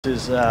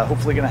Is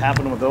hopefully going to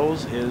happen with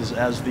those is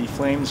as the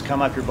flames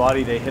come up your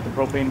body, they hit the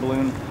propane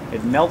balloon,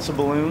 it melts a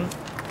balloon.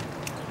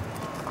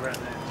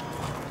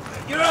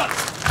 You're up!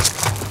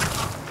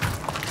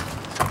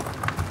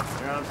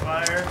 You're on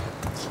fire,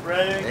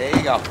 spraying. There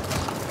you go.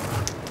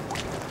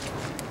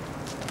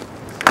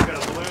 Still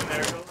got a balloon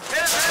there.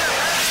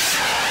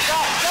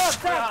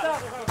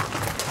 Stop!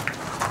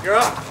 You're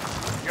up!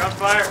 You're on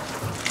fire.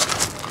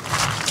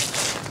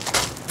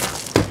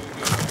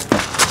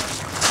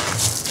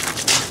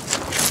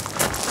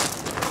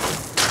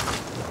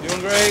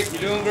 Doing great,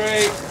 you're doing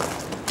great.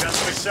 Got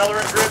some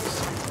accelerant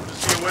drips,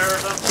 just be aware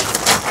of them.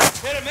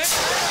 Hit him, man.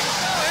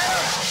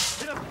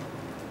 Hit him.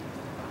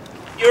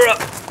 You're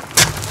up.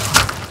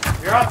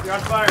 You're up, you're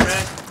on fire,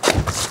 man.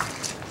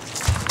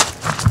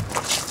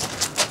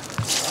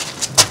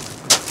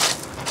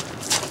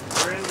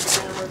 We're in with the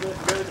camera,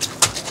 good.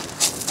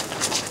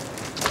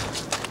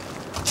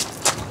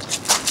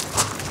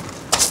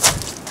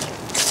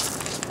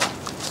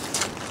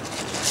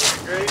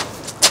 Great.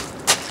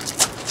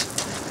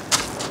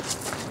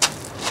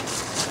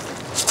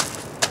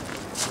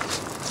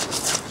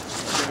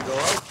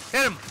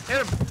 Hit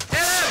him!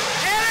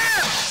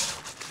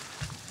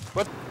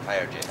 What?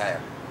 Higher, Jay,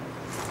 higher.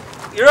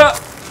 You're up!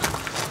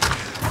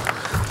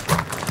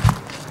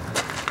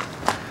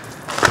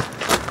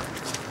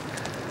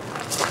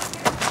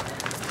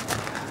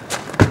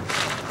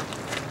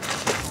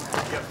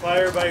 You got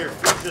fire by your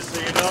feet, just so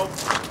you know.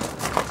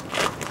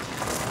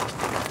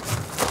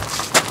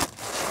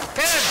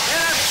 Hit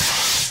him!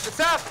 It's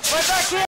up! Right back here!